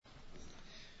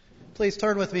Please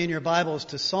turn with me in your Bibles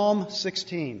to Psalm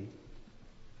 16.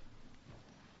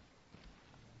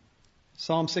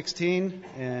 Psalm 16,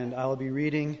 and I will be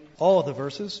reading all of the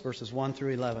verses 1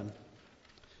 through 11.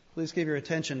 Please give your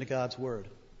attention to God's Word.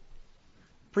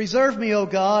 Preserve me, O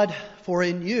God, for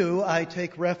in you I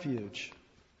take refuge.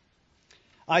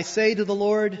 I say to the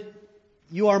Lord,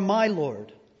 you are my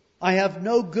Lord. I have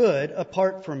no good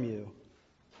apart from you.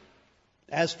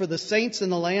 As for the saints in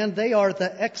the land, they are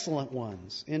the excellent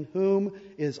ones, in whom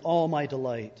is all my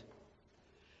delight.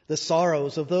 The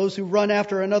sorrows of those who run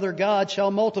after another god shall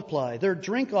multiply. Their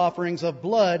drink offerings of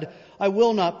blood I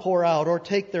will not pour out, or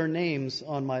take their names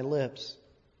on my lips.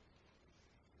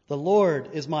 The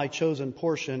Lord is my chosen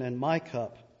portion and my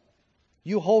cup.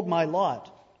 You hold my lot.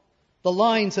 The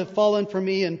lines have fallen for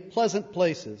me in pleasant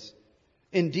places.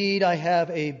 Indeed, I have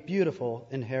a beautiful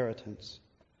inheritance.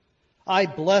 I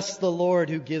bless the Lord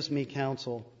who gives me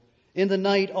counsel. In the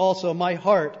night also my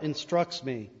heart instructs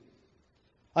me.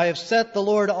 I have set the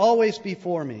Lord always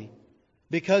before me.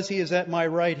 Because he is at my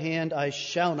right hand, I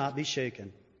shall not be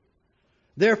shaken.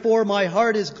 Therefore my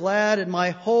heart is glad and my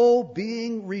whole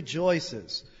being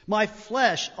rejoices. My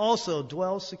flesh also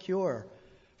dwells secure.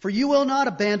 For you will not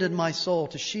abandon my soul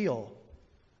to Sheol,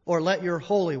 or let your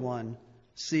Holy One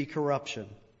see corruption.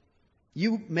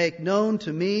 You make known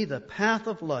to me the path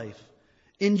of life.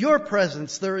 In your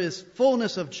presence there is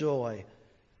fullness of joy.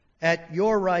 At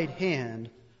your right hand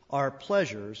are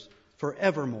pleasures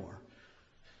forevermore.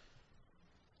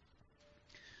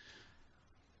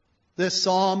 This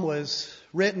psalm was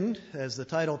written, as the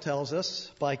title tells us,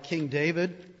 by King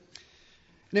David.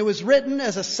 And it was written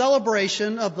as a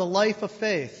celebration of the life of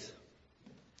faith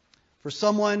for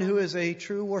someone who is a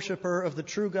true worshiper of the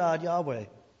true God, Yahweh.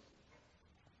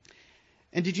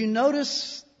 And did you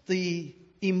notice the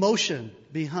emotion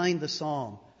behind the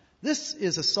psalm? This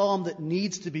is a psalm that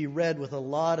needs to be read with a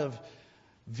lot of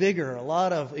vigor, a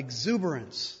lot of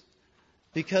exuberance,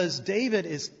 because David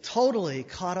is totally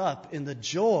caught up in the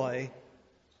joy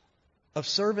of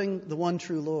serving the one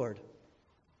true Lord.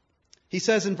 He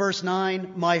says in verse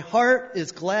 9, my heart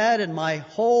is glad and my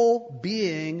whole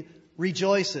being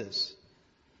rejoices.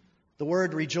 The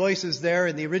word rejoices there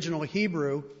in the original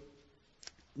Hebrew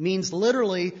means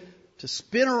literally to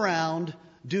spin around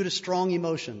due to strong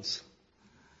emotions.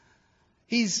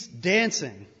 He's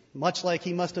dancing, much like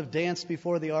he must have danced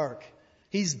before the ark.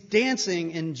 He's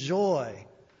dancing in joy,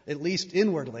 at least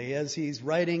inwardly, as he's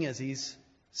writing, as he's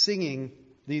singing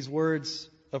these words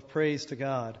of praise to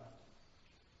God.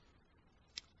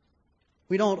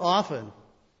 We don't often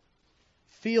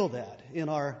feel that in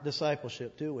our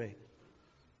discipleship, do we?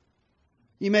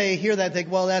 You may hear that and think,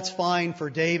 well, that's fine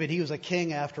for David. He was a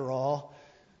king after all.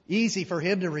 Easy for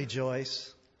him to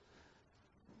rejoice.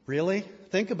 Really?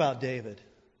 Think about David.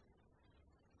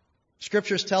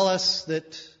 Scriptures tell us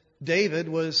that David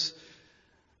was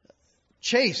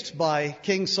chased by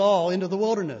King Saul into the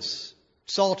wilderness.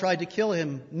 Saul tried to kill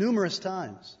him numerous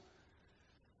times.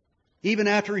 Even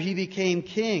after he became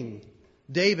king,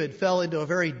 David fell into a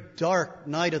very dark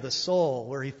night of the soul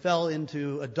where he fell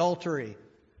into adultery.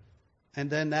 And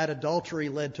then that adultery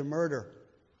led to murder.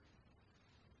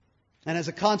 And as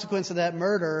a consequence of that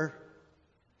murder,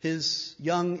 his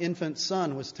young infant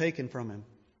son was taken from him.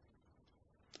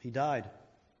 He died.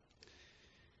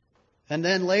 And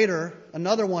then later,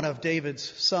 another one of David's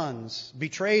sons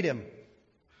betrayed him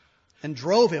and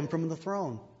drove him from the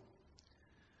throne.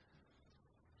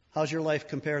 How's your life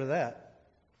compare to that?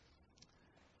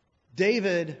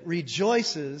 David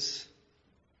rejoices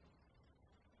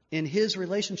in his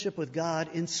relationship with God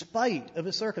in spite of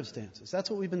his circumstances. That's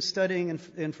what we've been studying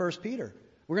in 1 Peter.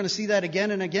 We're going to see that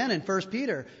again and again in 1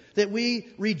 Peter, that we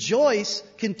rejoice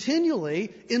continually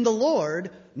in the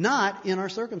Lord, not in our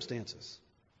circumstances.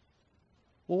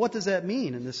 Well, what does that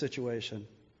mean in this situation?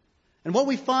 And what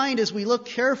we find as we look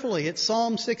carefully at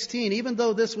Psalm 16, even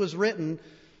though this was written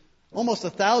almost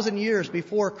 1,000 years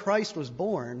before Christ was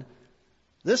born,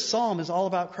 this psalm is all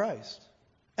about Christ.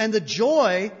 And the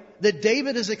joy that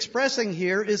David is expressing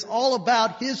here is all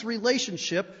about his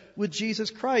relationship with Jesus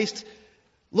Christ,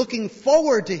 looking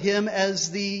forward to him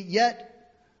as the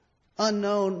yet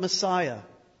unknown Messiah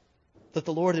that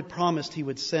the Lord had promised he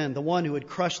would send, the one who would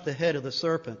crush the head of the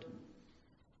serpent. Do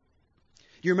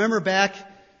you remember back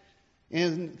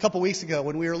a couple weeks ago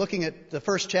when we were looking at the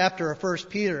first chapter of 1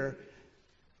 Peter,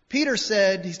 Peter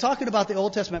said, he's talking about the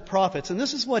Old Testament prophets, and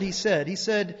this is what he said. He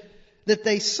said that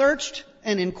they searched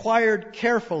and inquired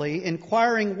carefully,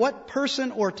 inquiring what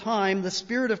person or time the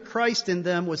Spirit of Christ in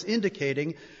them was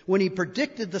indicating when he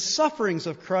predicted the sufferings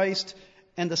of Christ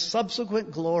and the subsequent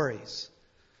glories.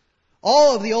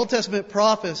 All of the Old Testament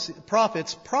prophets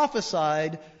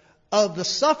prophesied of the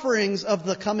sufferings of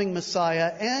the coming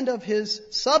Messiah and of his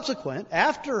subsequent,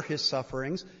 after his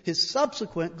sufferings, his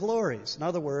subsequent glories. In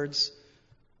other words,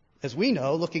 as we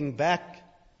know, looking back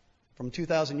from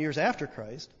 2,000 years after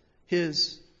Christ,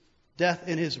 his death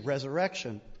and his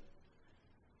resurrection.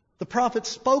 The prophets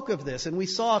spoke of this, and we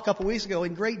saw a couple weeks ago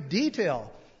in great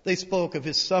detail. They spoke of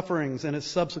his sufferings and his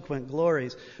subsequent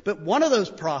glories. But one of those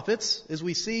prophets, as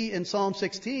we see in Psalm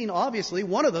 16, obviously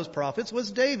one of those prophets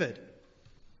was David.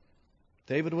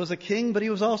 David was a king, but he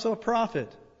was also a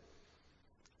prophet.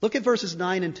 Look at verses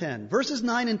 9 and 10. Verses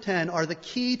 9 and 10 are the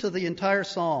key to the entire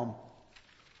psalm.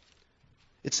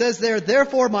 It says there,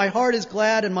 "Therefore my heart is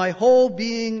glad and my whole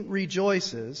being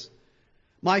rejoices.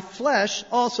 My flesh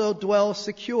also dwells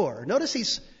secure." Notice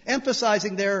he's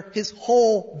emphasizing there his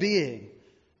whole being.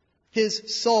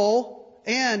 His soul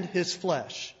and his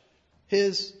flesh.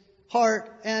 His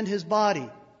heart and his body.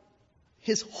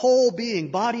 His whole being,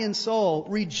 body and soul,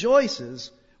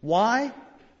 rejoices. Why?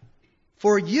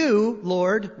 "For you,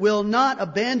 Lord, will not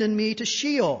abandon me to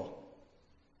Sheol,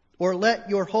 or let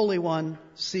your Holy One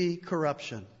see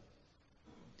corruption."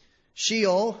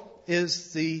 Sheol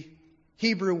is the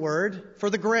Hebrew word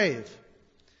for the grave.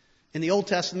 In the Old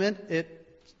Testament,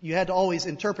 you had to always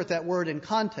interpret that word in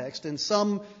context. In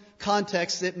some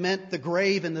contexts, it meant the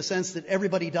grave in the sense that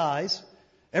everybody dies.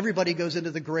 Everybody goes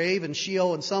into the grave, and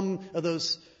Sheol in some of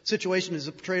those situations is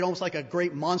portrayed almost like a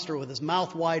great monster with his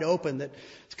mouth wide open that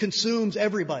consumes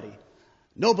everybody.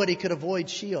 Nobody could avoid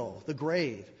Sheol, the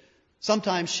grave.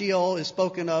 Sometimes Sheol is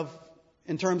spoken of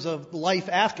in terms of life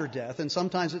after death, and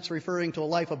sometimes it's referring to a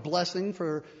life of blessing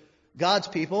for God's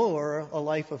people or a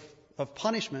life of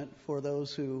punishment for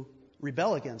those who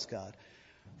rebel against God.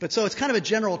 But so it's kind of a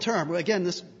general term. Again,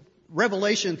 this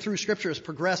revelation through Scripture is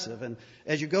progressive, and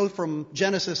as you go from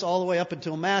Genesis all the way up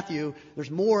until Matthew, there's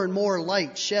more and more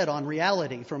light shed on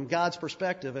reality from God's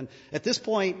perspective. And at this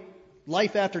point,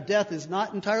 life after death is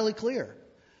not entirely clear.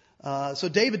 So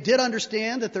David did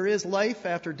understand that there is life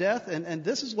after death, and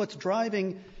this is what's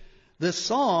driving this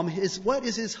psalm, is what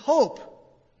is his hope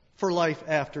for life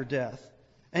after death.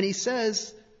 And he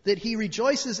says that he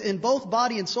rejoices in both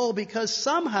body and soul because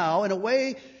somehow, in a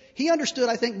way, he understood,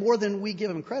 I think, more than we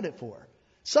give him credit for.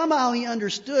 Somehow he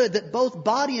understood that both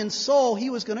body and soul, he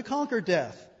was going to conquer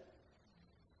death.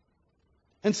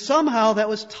 And somehow that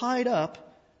was tied up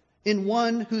in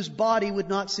one whose body would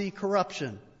not see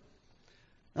corruption.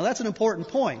 Now that's an important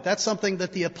point. That's something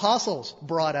that the apostles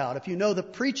brought out. If you know the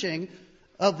preaching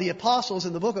of the apostles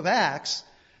in the book of Acts,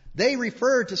 they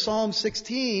referred to Psalm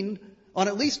 16 on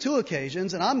at least two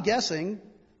occasions, and I'm guessing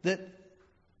that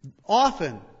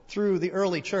often through the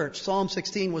early church, Psalm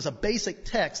 16 was a basic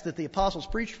text that the apostles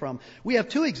preached from. We have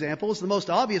two examples. The most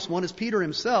obvious one is Peter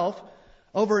himself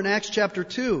over in Acts chapter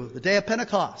 2, the day of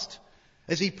Pentecost.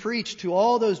 As he preached to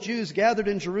all those Jews gathered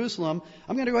in Jerusalem,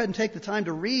 I'm going to go ahead and take the time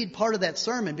to read part of that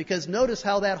sermon, because notice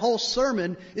how that whole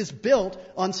sermon is built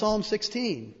on Psalm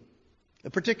 16,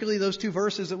 particularly those two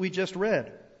verses that we just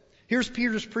read. Here's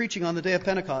Peter's preaching on the day of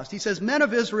Pentecost. He says, "Men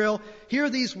of Israel, hear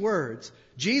these words.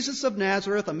 Jesus of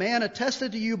Nazareth, a man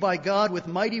attested to you by God with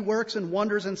mighty works and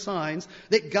wonders and signs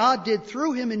that God did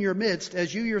through him in your midst,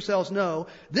 as you yourselves know.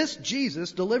 This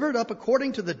Jesus, delivered up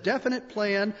according to the definite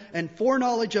plan and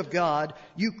foreknowledge of God,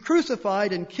 you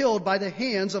crucified and killed by the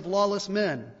hands of lawless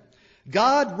men.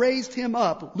 God raised him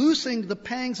up, loosing the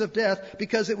pangs of death,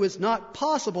 because it was not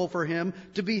possible for him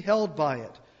to be held by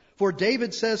it. For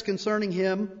David says concerning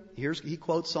him," he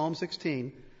quotes Psalm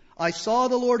 16, "I saw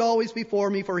the Lord always before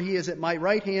me, for he is at my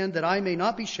right hand, that I may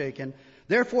not be shaken.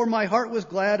 Therefore my heart was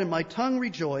glad and my tongue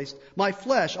rejoiced. My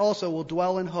flesh also will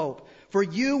dwell in hope. For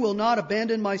you will not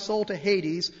abandon my soul to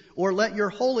Hades, or let your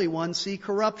Holy One see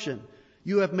corruption.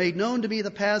 You have made known to me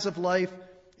the paths of life,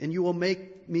 and you will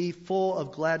make me full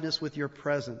of gladness with your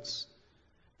presence."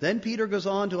 Then Peter goes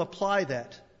on to apply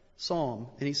that psalm,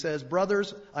 and he says,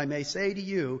 "Brothers, I may say to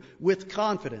you with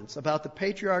confidence about the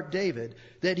patriarch David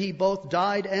that he both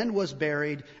died and was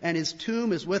buried, and his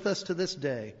tomb is with us to this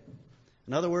day."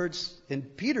 In other words, in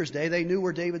Peter's day, they knew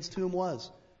where David's tomb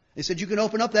was. They said, you can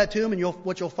open up that tomb, and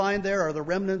what you'll find there are the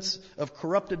remnants of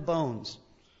corrupted bones.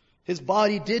 His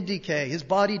body did decay. His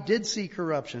body did see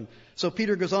corruption. So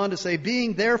Peter goes on to say,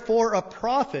 "Being therefore a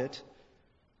prophet,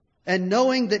 and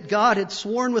knowing that God had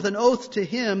sworn with an oath to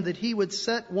him that he would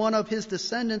set one of his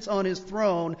descendants on his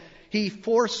throne, he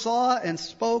foresaw and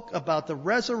spoke about the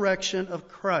resurrection of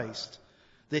Christ,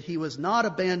 that he was not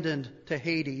abandoned to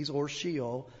Hades or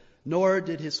Sheol, nor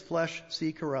did his flesh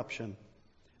see corruption.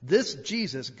 This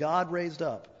Jesus God raised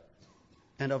up,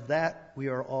 and of that we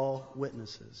are all"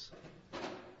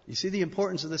 You see the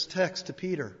importance of this text to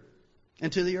Peter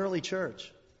and to the early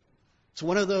church. It's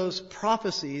one of those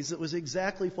prophecies that was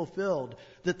exactly fulfilled.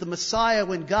 That the Messiah,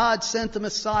 when God sent the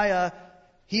Messiah,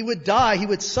 he would die, he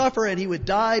would suffer, and he would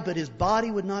die, but his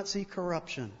body would not see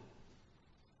corruption.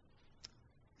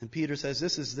 And Peter says,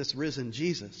 this is this risen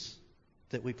Jesus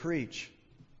that we preach.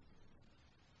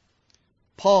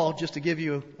 Paul, just to give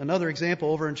you another example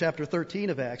over in chapter 13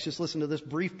 of Acts, just listen to this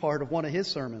brief part of one of his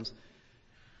sermons.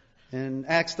 In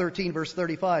Acts 13, verse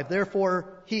 35,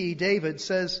 therefore he, David,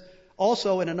 says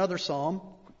also in another psalm,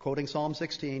 quoting Psalm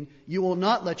 16, you will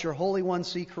not let your Holy One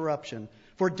see corruption.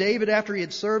 For David, after he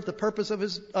had served the purpose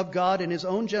of God in his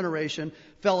own generation,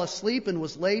 fell asleep and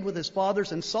was laid with his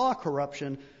fathers and saw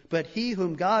corruption. But he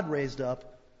whom God raised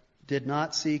up did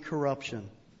not see corruption.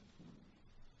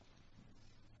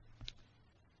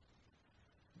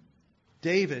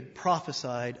 David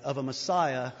prophesied of a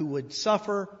Messiah who would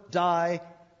suffer, die,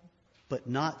 but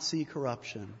not see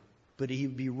corruption. But he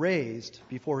would be raised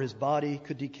before his body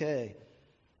could decay.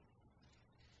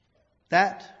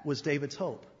 That was David's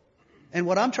hope. And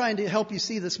what I'm trying to help you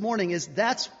see this morning is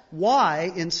that's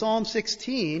why in Psalm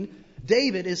 16,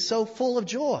 David is so full of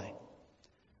joy.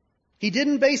 He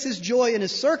didn't base his joy in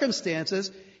his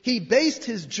circumstances. He based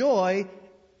his joy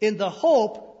in the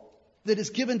hope that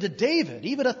is given to David,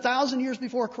 even 1,000 years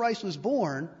before Christ was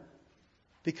born,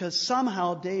 because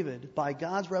somehow David, by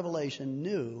God's revelation,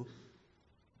 knew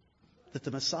that the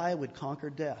Messiah would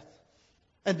conquer death.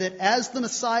 And that as the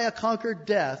Messiah conquered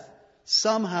death,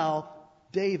 somehow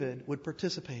David would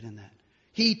participate in that.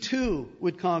 He too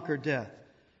would conquer death.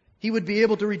 He would be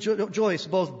able to rejoice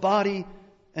both body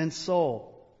and soul.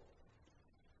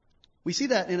 We see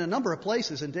that in a number of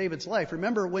places in David's life.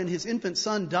 Remember when his infant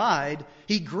son died,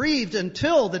 he grieved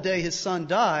until the day his son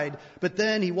died, but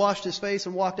then he washed his face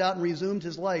and walked out and resumed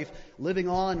his life, living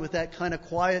on with that kind of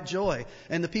quiet joy.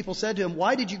 And the people said to him,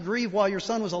 why did you grieve while your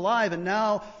son was alive and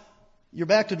now you're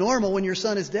back to normal when your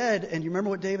son is dead? And you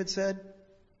remember what David said?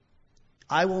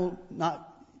 I will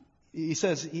not, he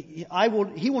says, he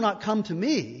will not come to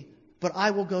me, but I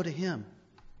will go to him.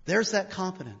 There's that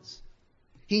confidence.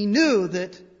 He knew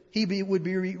that he would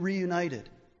be reunited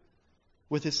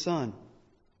with his son.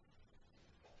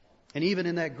 And even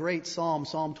in that great psalm,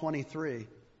 Psalm 23,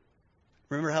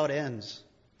 remember how it ends.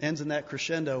 It ends in that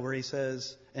crescendo where he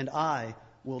says, and I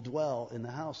will dwell in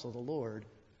the house of the Lord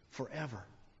forever.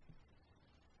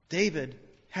 David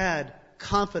had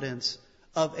confidence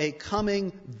of a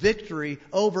coming victory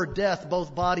over death,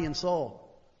 both body and soul.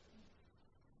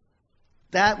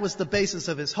 That was the basis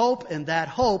of his hope, and that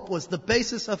hope was the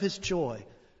basis of his joy.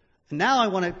 And now I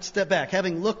want to step back,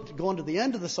 having gone to the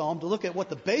end of the psalm to look at what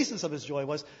the basis of his joy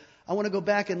was. I want to go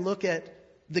back and look at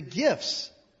the gifts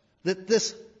that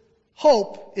this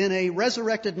hope in a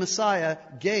resurrected Messiah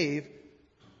gave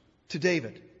to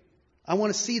David. I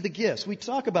want to see the gifts. We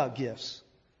talk about gifts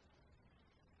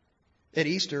at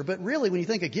Easter, but really when you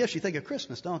think of gifts, you think of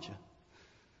Christmas, don't you?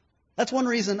 That's one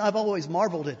reason I've always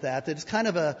marveled at that it's kind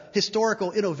of a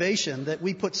historical innovation that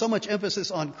we put so much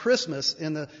emphasis on Christmas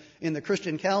in the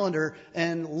Christian calendar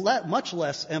and much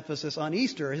less emphasis on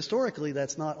Easter. Historically,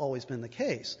 that's not always been the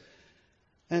case.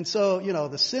 And so,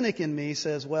 the cynic in me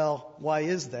says, well, why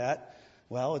is that?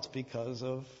 Well, it's because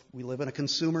we live in a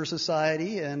consumer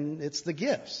society and it's the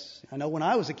gifts. I know when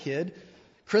I was a kid,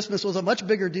 Christmas was a much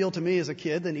bigger deal to me as a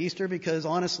kid than Easter because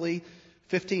honestly,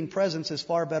 15 presents is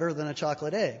far better than a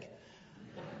chocolate egg.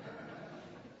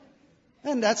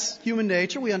 And that's human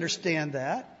nature. We understand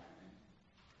that.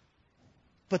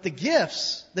 But the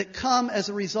gifts that come as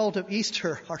a result of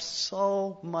Easter are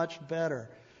so much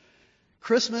better.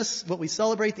 Christmas, what we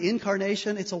celebrate, the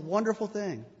incarnation, it's a wonderful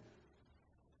thing.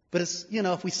 But it's,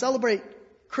 if we celebrate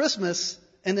Christmas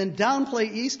and then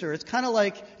downplay Easter, it's kind of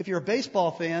like if you're a baseball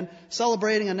fan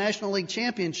celebrating a National League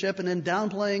championship and then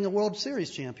downplaying a World Series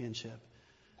championship.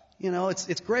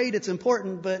 It's great, it's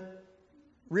important, but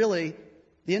really,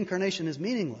 the incarnation is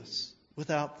meaningless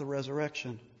without the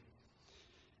resurrection.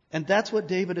 And that's what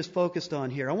David is focused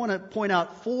on here. I want to point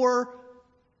out 4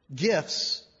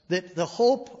 gifts that the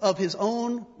hope of his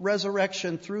own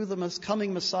resurrection through the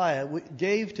coming Messiah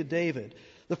gave to David.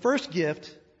 The first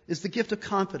gift is the gift of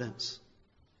confidence.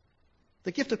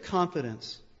 The gift of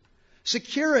confidence.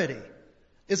 Security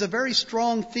is a very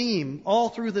strong theme all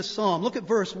through this psalm. Look at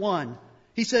verse 1.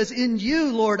 He says, in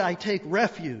you, Lord, I take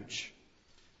refuge.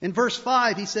 In verse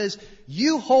 5, he says,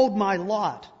 you hold my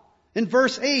lot. In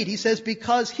verse 8, he says,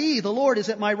 because he, the Lord, is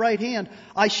at my right hand,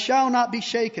 I shall not be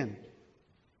shaken.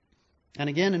 And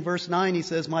again in verse 9, he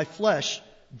says, my flesh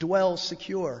dwells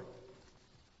secure.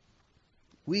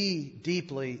 We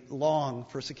deeply long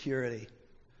for security.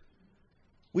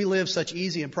 We live such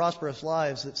easy and prosperous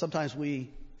lives that sometimes we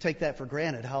take that for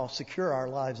granted, how secure our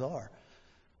lives are.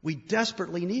 We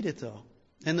desperately need it, though.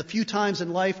 And the few times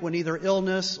in life when either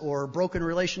illness or broken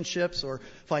relationships or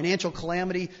financial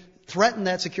calamity threaten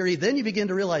that security, then you begin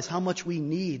to realize how much we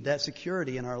need that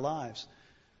security in our lives.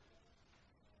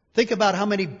 Think about how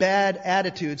many bad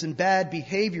attitudes and bad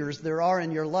behaviors there are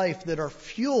in your life that are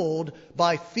fueled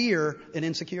by fear and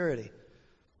insecurity.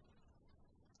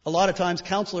 A lot of times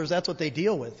counselors, that's what they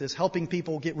deal with, is helping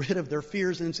people get rid of their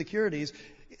fears and insecurities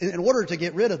in order to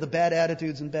get rid of the bad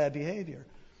attitudes and bad behavior.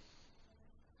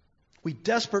 We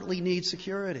desperately need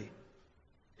security.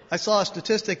 I saw a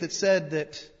statistic that said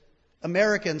that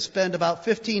Americans spend about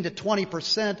 15 to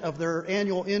 20% of their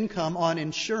annual income on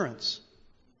insurance.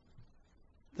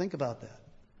 Think about that.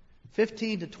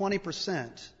 15 to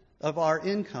 20% of our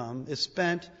income is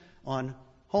spent on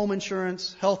home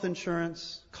insurance, health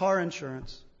insurance, car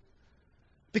insurance,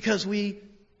 because we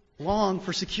long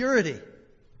for security.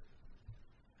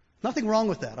 Nothing wrong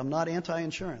with that. I'm not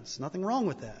anti-insurance. Nothing wrong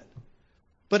with that.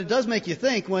 But it does make you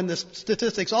think when the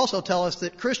statistics also tell us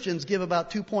that Christians give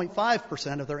about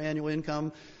 2.5% of their annual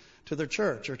income to their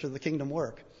church or to the kingdom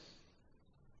work.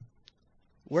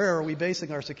 Where are we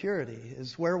basing our security?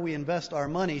 Is where we invest our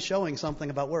money showing something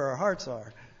about where our hearts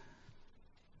are?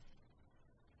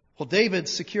 Well,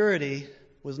 David's security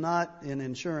was not in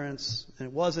insurance, and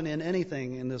it wasn't in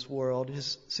anything in this world.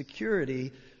 His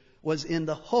security was in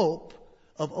the hope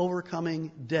of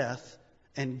overcoming death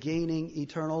and gaining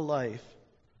eternal life.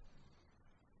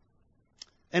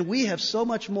 And we have so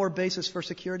much more basis for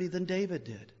security than David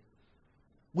did.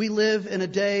 We live in a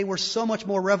day where so much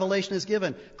more revelation is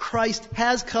given. Christ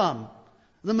has come.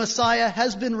 The Messiah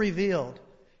has been revealed.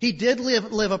 He did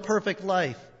live a perfect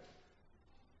life.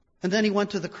 And then he went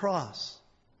to the cross.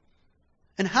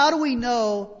 And how do we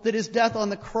know that his death on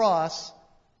the cross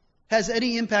has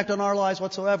any impact on our lives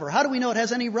whatsoever? How do we know it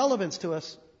has any relevance to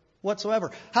us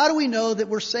whatsoever? How do we know that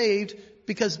we're saved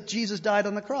because Jesus died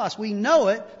on the cross? We know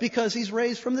it because he's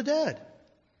raised from the dead.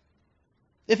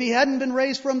 If he hadn't been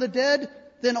raised from the dead,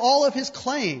 then all of his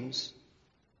claims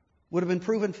would have been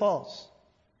proven false.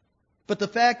 But the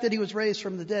fact that he was raised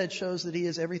from the dead shows that he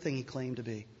is everything he claimed to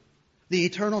be. The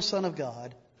eternal Son of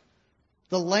God,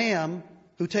 the Lamb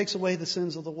who takes away the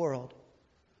sins of the world,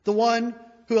 the one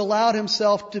who allowed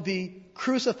himself to be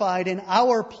crucified in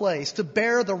our place, to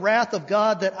bear the wrath of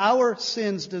God that our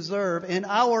sins deserve in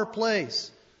our place.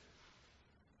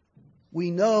 We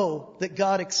know that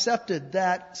God accepted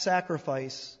that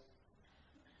sacrifice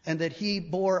and that he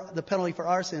bore the penalty for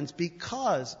our sins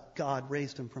because God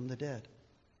raised him from the dead.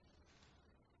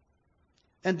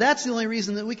 And that's the only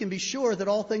reason that we can be sure that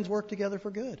all things work together for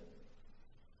good.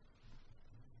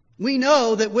 We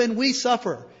know that when we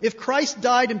suffer, if Christ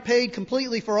died and paid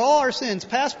completely for all our sins,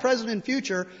 past, present, and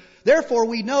future, therefore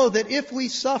we know that if we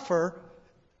suffer,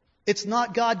 it's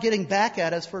not God getting back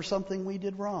at us for something we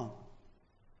did wrong.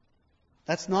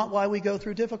 That's not why we go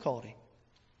through difficulty.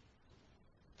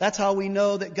 That's how we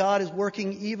know that God is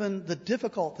working even the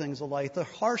difficult things of life, the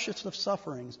harshest of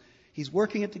sufferings. He's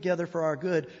working it together for our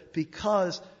good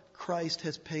because Christ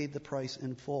has paid the price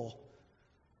in full.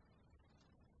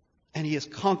 And he has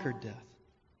conquered death.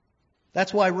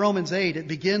 That's why Romans 8, it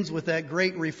begins with that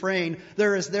great refrain,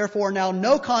 there is therefore now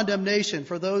no condemnation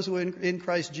for those who are in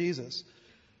Christ Jesus.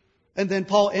 And then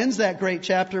Paul ends that great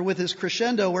chapter with his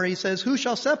crescendo where he says, who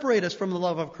shall separate us from the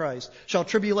love of Christ? Shall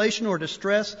tribulation or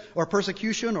distress or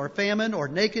persecution or famine or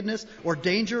nakedness or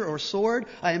danger or sword?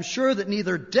 I am sure that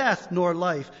neither death nor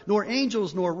life, nor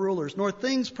angels nor rulers, nor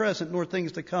things present nor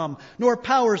things to come, nor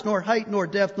powers nor height nor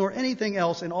depth, nor anything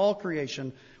else in all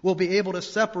creation will be able to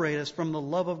separate us from the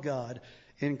love of God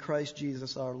in Christ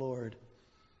Jesus our Lord.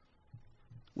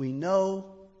 We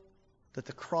know that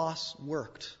the cross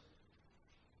worked.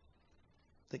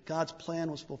 That God's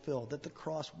plan was fulfilled, that the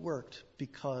cross worked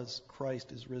because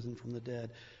Christ is risen from the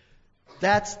dead.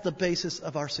 That's the basis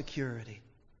of our security.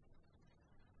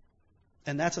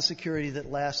 And that's a security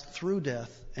that lasts through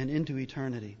death and into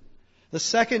eternity. The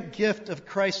second gift of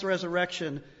Christ's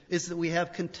resurrection is that we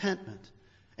have contentment.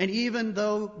 And even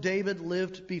though David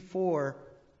lived before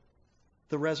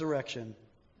the resurrection,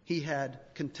 he had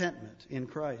contentment in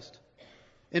Christ.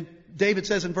 And David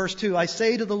says in verse 2, I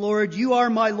say to the Lord, you are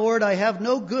my Lord, I have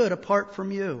no good apart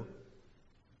from you.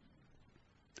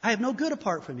 I have no good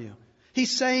apart from you.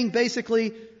 He's saying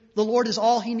basically, the Lord is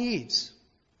all he needs.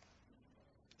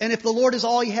 And if the Lord is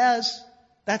all he has,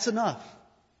 that's enough.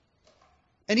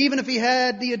 And even if he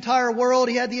had the entire world,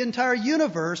 he had the entire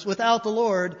universe without the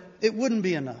Lord, it wouldn't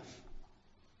be enough.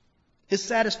 His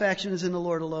satisfaction is in the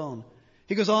Lord alone.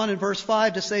 He goes on in verse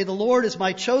 5 to say, the Lord is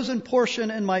my chosen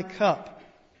portion and my cup.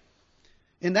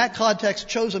 In that context,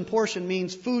 chosen portion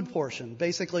means food portion,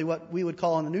 basically what we would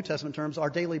call in the New Testament terms our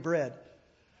daily bread.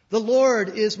 The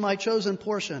Lord is my chosen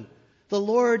portion. The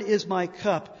Lord is my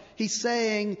cup. He's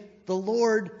saying the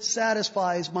Lord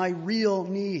satisfies my real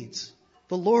needs.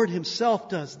 The Lord himself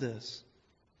does this.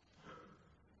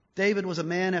 David was a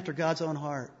man after God's own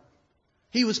heart.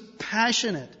 He was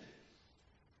passionate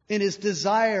in his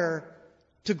desire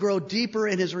to grow deeper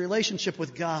in his relationship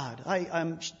with God.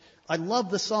 I love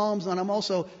the Psalms, and I'm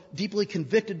also deeply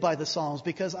convicted by the Psalms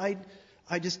because I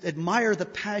just admire the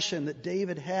passion that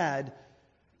David had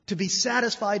to be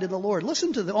satisfied in the Lord.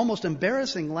 Listen to the almost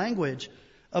embarrassing language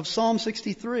of Psalm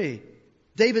 63.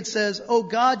 David says, "O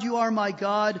God, you are my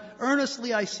God.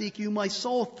 Earnestly I seek you. My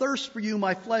soul thirsts for you.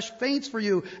 My flesh faints for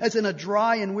you, as in a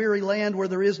dry and weary land where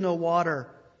there is no water."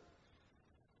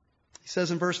 He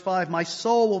says in verse 5, "My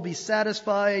soul will be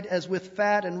satisfied as with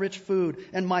fat and rich food,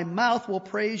 and my mouth will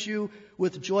praise you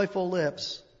with joyful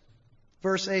lips."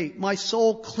 Verse 8, "My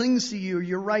soul clings to you.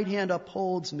 Your right hand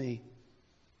upholds me."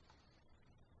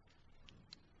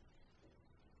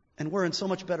 And we're in so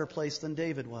much better place than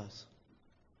David was.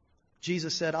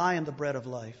 Jesus said, "I am the bread of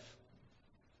life.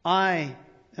 I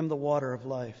am the water of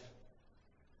life."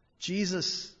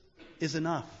 Jesus is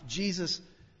enough. Jesus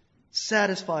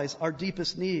satisfies our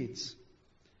deepest needs.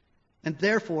 And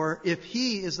therefore, if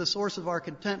he is the source of our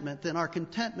contentment, then our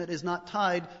contentment is not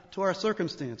tied to our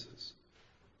circumstances.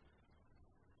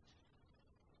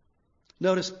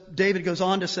 Notice David goes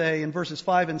on to say in verses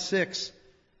 5 and 6,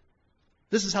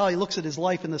 this is how he looks at his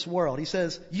life in this world. He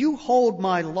says, "You hold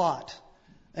my lot."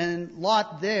 And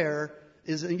lot there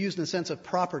is used in the sense of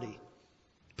property,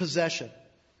 possession.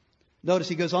 Notice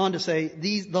he goes on to say,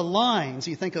 the lines,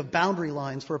 you think of boundary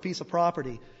lines for a piece of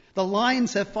property. "The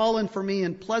lines have fallen for me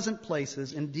in pleasant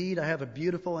places. Indeed, I have a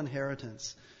beautiful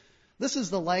inheritance." This is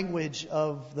the language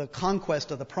of the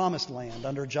conquest of the promised land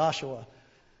under Joshua.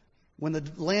 When the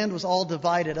land was all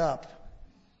divided up,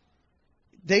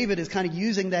 David is kind of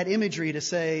using that imagery to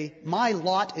say, my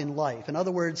lot in life. In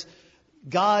other words,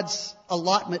 God's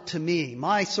allotment to me,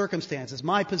 my circumstances,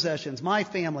 my possessions, my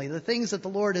family, the things that the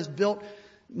Lord has built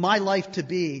my life to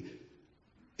be,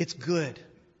 it's good.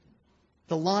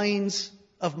 The lines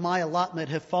of my allotment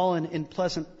have fallen in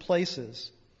pleasant places.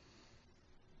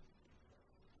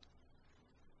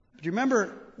 Do you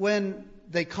remember when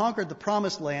they conquered the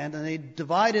promised land and they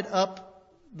divided up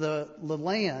the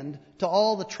land to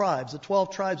all the tribes, the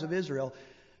 12 tribes of Israel?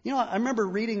 You know, I remember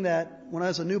reading that when I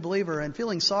was a new believer and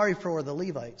feeling sorry for the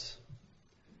Levites.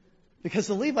 Because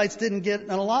the Levites didn't get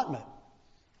an allotment.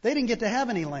 They didn't get to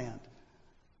have any land.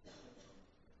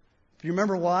 Do you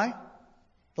remember why?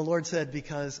 The Lord said,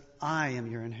 "Because I am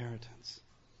your inheritance."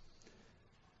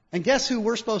 And guess who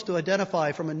we're supposed to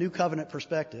identify from a new covenant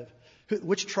perspective?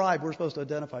 Which tribe we're supposed to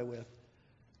identify with?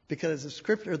 Because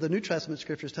the New Testament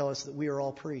scriptures tell us that we are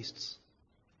all priests.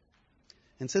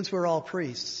 And since we're all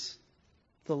priests,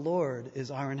 the Lord is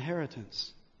our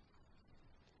inheritance.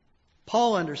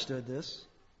 Paul understood this.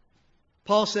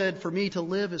 Paul said, "For me to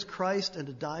live is Christ and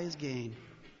to die is gain."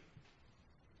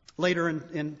 Later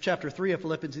in chapter 3 of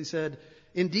Philippians, he said,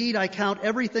 "Indeed, I count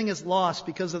everything as loss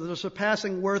because of the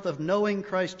surpassing worth of knowing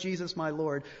Christ Jesus my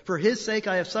Lord. For his sake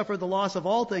I have suffered the loss of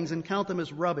all things and count them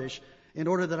as rubbish, in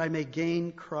order that I may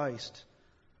gain Christ."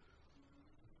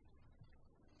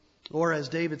 Or as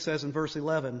David says in verse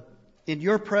 11, "In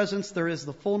your presence there is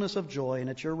the fullness of joy, and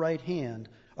at your right hand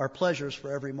are pleasures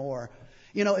forevermore."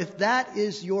 You know, if that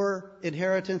is your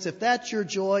inheritance, if that's your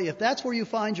joy, if that's where you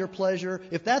find your pleasure,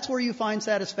 if that's where you find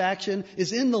satisfaction,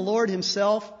 is in the Lord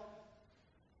himself,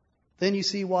 then you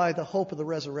see why the hope of the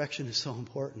resurrection is so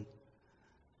important.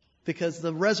 Because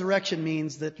the resurrection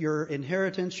means that your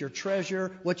inheritance, your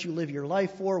treasure, what you live your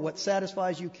life for, what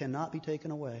satisfies you cannot be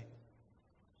taken away.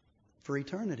 For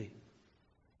eternity.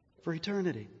 For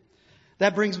eternity.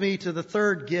 That brings me to the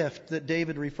third gift that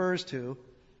David refers to.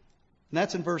 And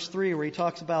that's in verse 3 where he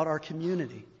talks about our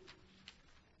community.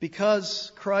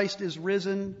 Because Christ is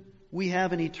risen, we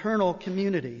have an eternal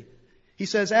community. He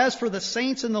says, "As for the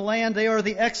saints in the land, they are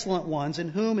the excellent ones, in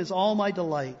whom is all my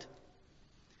delight."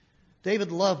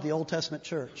 David loved the Old Testament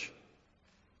church.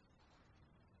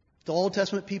 The Old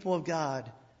Testament people of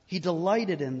God. He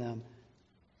delighted in them.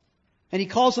 And he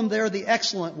calls them there the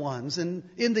excellent ones. And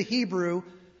in the Hebrew,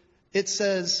 it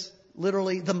says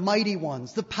literally the mighty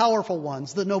ones, the powerful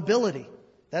ones, the nobility.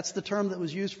 That's the term that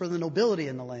was used for the nobility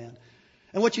in the land.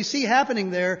 And what you see happening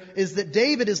there is that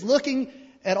David is looking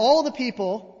at all the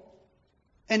people,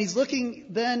 and he's looking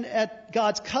then at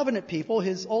God's covenant people,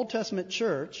 his Old Testament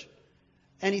church,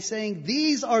 and he's saying,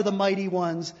 these are the mighty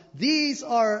ones, these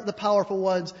are the powerful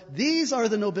ones, these are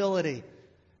the nobility.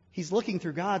 He's looking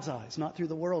through God's eyes, not through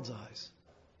the world's eyes.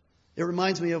 It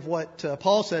reminds me of what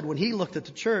Paul said when he looked at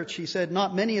the church. He said,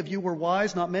 not many of you were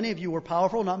wise, not many of you were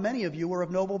powerful, not many of you were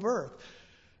of noble birth.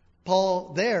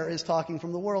 Paul there is talking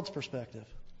from the world's perspective.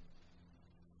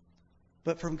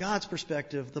 But from God's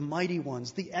perspective, the mighty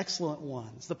ones, the excellent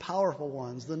ones, the powerful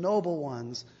ones, the noble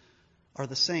ones are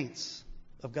the saints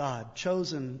of God,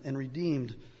 chosen and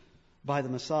redeemed by the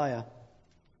Messiah.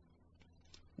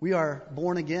 We are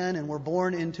born again, and we're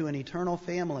born into an eternal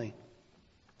family.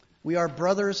 We are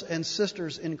brothers and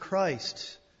sisters in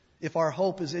Christ if our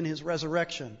hope is in His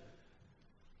resurrection.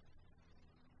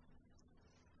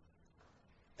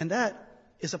 And that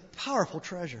is a powerful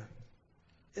treasure.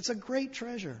 It's a great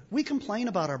treasure. We complain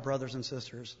about our brothers and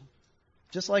sisters,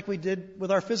 just like we did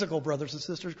with our physical brothers and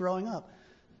sisters growing up.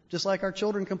 Just like our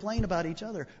children complain about each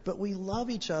other. But we love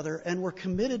each other, and we're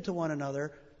committed to one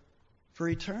another for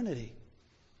eternity.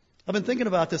 I've been thinking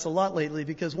about this a lot lately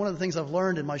because one of the things I've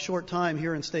learned in my short time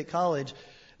here in State College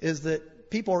is that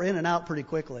people are in and out pretty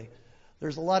quickly.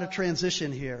 There's a lot of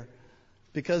transition here.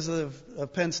 Because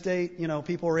of Penn State,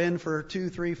 people are in for 2,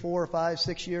 3, 4, 5,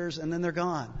 6 years, and then they're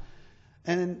gone.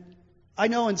 And I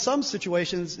know in some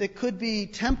situations it could be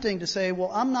tempting to say,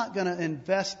 well, I'm not going to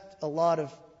invest a lot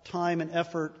of time and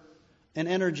effort and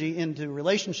energy into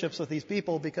relationships with these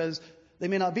people because they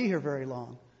may not be here very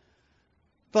long.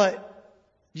 But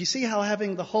you see how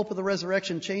having the hope of the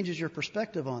resurrection changes your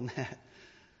perspective on that?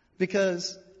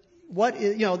 Because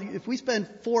if we spend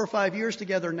 4 or 5 years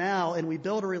together now and we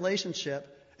build a relationship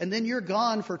and then you're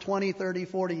gone for 20, 30,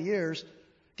 40 years,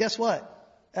 guess what?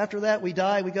 After that, we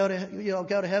die, we go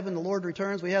to heaven, the Lord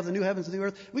returns, we have the new heavens and the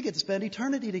earth. We get to spend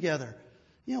eternity together.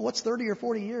 What's 30 or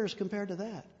 40 years compared to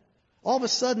that? All of a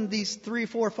sudden, these 3,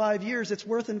 4, 5 years, it's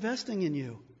worth investing in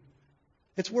you.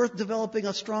 It's worth developing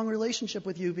a strong relationship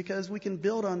with you because we can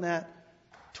build on that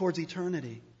towards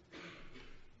eternity.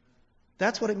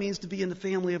 That's what it means to be in the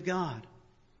family of God.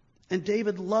 And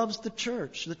David loves the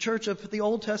church of the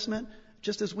Old Testament,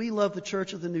 just as we love the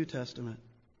church of the New Testament.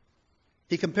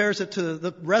 He compares it to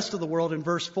the rest of the world in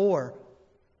verse 4.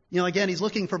 Again, he's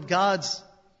looking from God's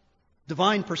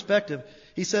divine perspective.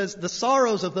 He says, the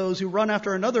sorrows of those who run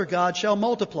after another god shall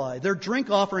multiply. Their drink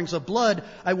offerings of blood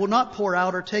I will not pour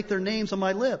out or take their names on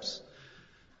my lips.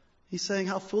 He's saying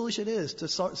how foolish it is to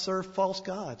serve false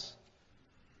gods.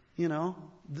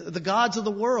 The gods of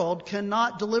the world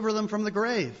cannot deliver them from the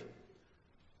grave.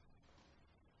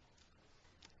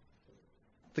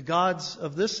 The gods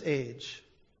of this age,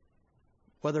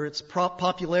 whether it's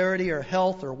popularity or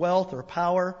health or wealth or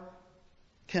power,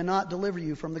 cannot deliver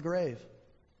you from the grave.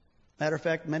 Matter of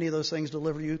fact, many of those things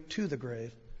deliver you to the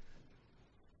grave.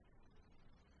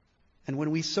 And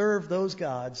when we serve those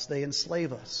gods, they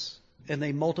enslave us and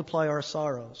they multiply our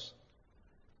sorrows.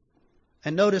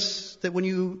 And notice that when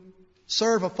you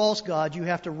serve a false god, you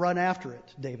have to run after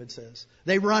it, David says.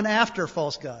 They run after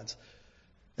false gods.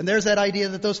 And there's that idea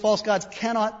that those false gods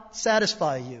cannot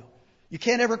satisfy you. You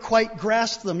can't ever quite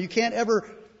grasp them. You can't ever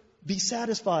be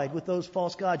satisfied with those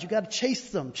false gods. You've got to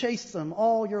chase them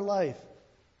all your life.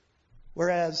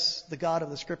 Whereas the God of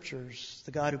the Scriptures,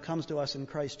 the God who comes to us in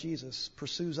Christ Jesus,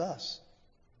 pursues us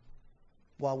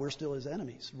while we're still His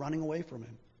enemies, running away from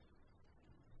Him.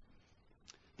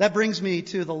 That brings me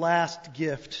to the last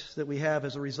gift that we have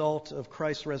as a result of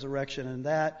Christ's resurrection, and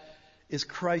that is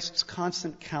Christ's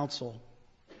constant counsel.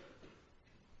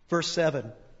 Verse 7.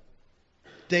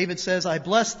 David says, I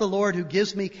bless the Lord who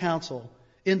gives me counsel.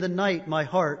 In the night my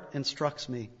heart instructs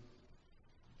me.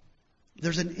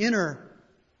 There's an inner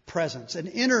presence, an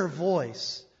inner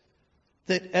voice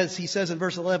that, as he says in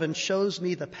verse 11, shows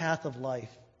me the path of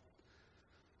life.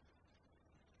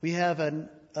 We have a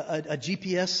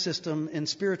GPS system in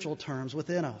spiritual terms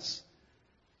within us,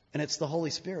 and it's the Holy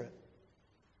Spirit.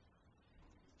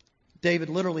 David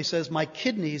literally says, my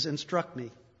kidneys instruct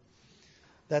me.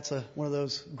 That's one of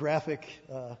those graphic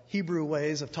Hebrew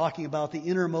ways of talking about the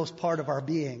innermost part of our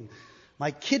being.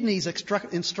 My kidneys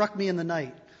instruct me in the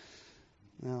night.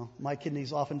 Now, my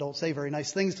kidneys often don't say very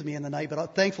nice things to me in the night,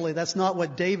 but thankfully that's not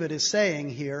what David is saying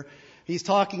here. He's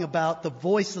talking about the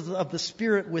voice of the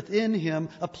Spirit within him,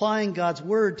 applying God's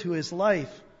Word to his life.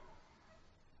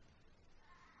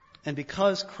 And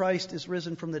because Christ is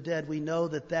risen from the dead, we know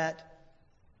that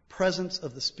presence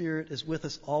of the Spirit is with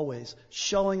us always,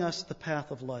 showing us the path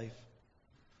of life.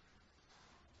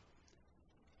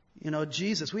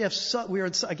 Jesus, we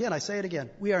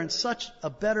are in such a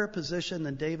better position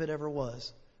than David ever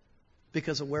was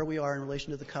because of where we are in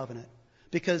relation to the covenant.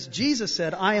 Because Jesus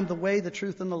said, I am the way, the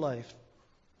truth, and the life.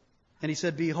 And He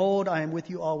said, behold, I am with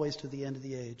you always to the end of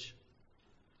the age.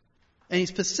 And he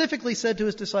specifically said to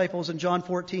his disciples in John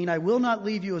 14, I will not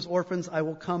leave you as orphans, I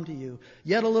will come to you.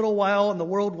 Yet a little while and the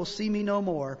world will see me no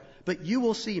more, but you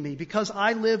will see me. Because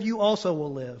I live, you also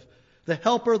will live. The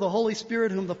Helper, the Holy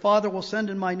Spirit, whom the Father will send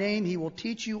in my name, he will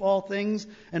teach you all things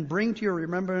and bring to your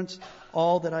remembrance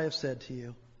all that I have said to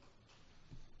you.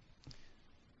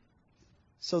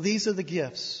 So these are the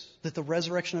gifts that the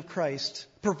resurrection of Christ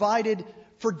provided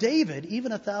for David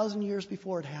even 1,000 years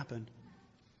before it happened.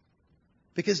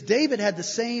 Because David had the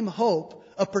same hope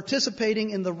of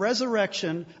participating in the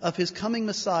resurrection of his coming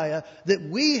Messiah that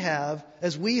we have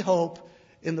as we hope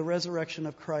in the resurrection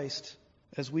of Christ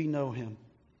as we know him.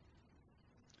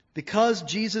 Because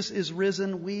Jesus is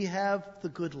risen, we have the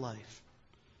good life.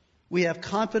 We have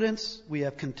confidence, we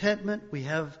have contentment, we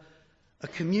have a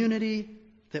community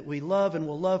that we love and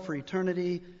will love for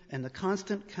eternity, and the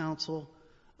constant counsel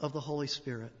of the Holy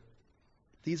Spirit.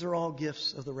 These are all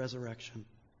gifts of the resurrection.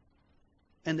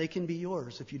 And they can be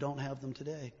yours if you don't have them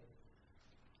today.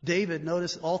 David,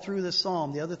 notice all through this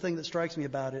psalm, the other thing that strikes me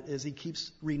about it is he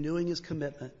keeps renewing his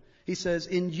commitment. He says,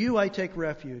 in you I take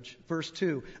refuge. Verse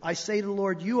 2, I say to the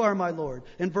Lord, you are my Lord.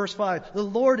 In verse 5, the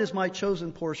Lord is my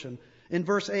chosen portion. In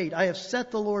verse 8, I have set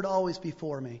the Lord always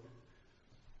before me.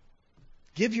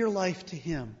 Give your life to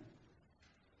him.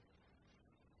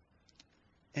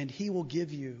 And he will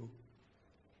give you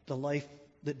the life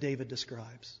that David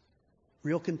describes.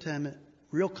 Real contentment,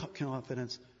 real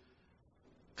confidence,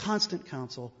 constant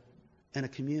counsel, and a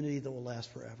community that will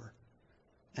last forever.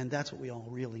 And that's what we all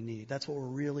really need. That's what we're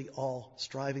really all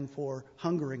striving for,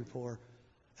 hungering for,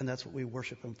 and that's what we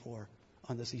worship him for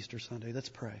on this Easter Sunday. Let's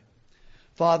pray.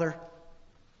 Father,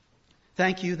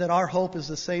 thank you that our hope is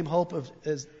the same hope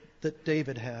as that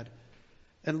David had.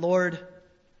 And Lord,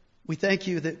 we thank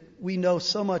you that we know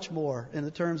so much more in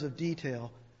the terms of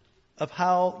detail of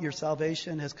how your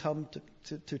salvation has come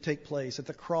to take place at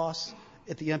the cross,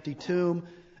 at the empty tomb,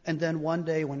 and then one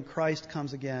day when Christ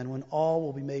comes again, when all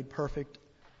will be made perfect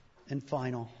and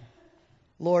final.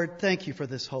 Lord, thank you for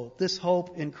this hope. This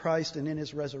hope in Christ and in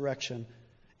his resurrection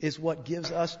is what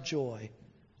gives us joy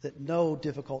that no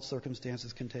difficult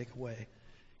circumstances can take away.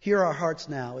 Hear our hearts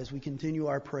now as we continue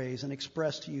our praise and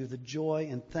express to you the joy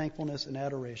and thankfulness and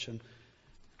adoration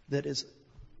that is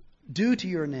due to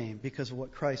your name because of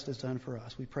what Christ has done for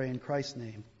us. We pray in Christ's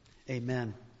name.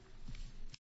 Amen.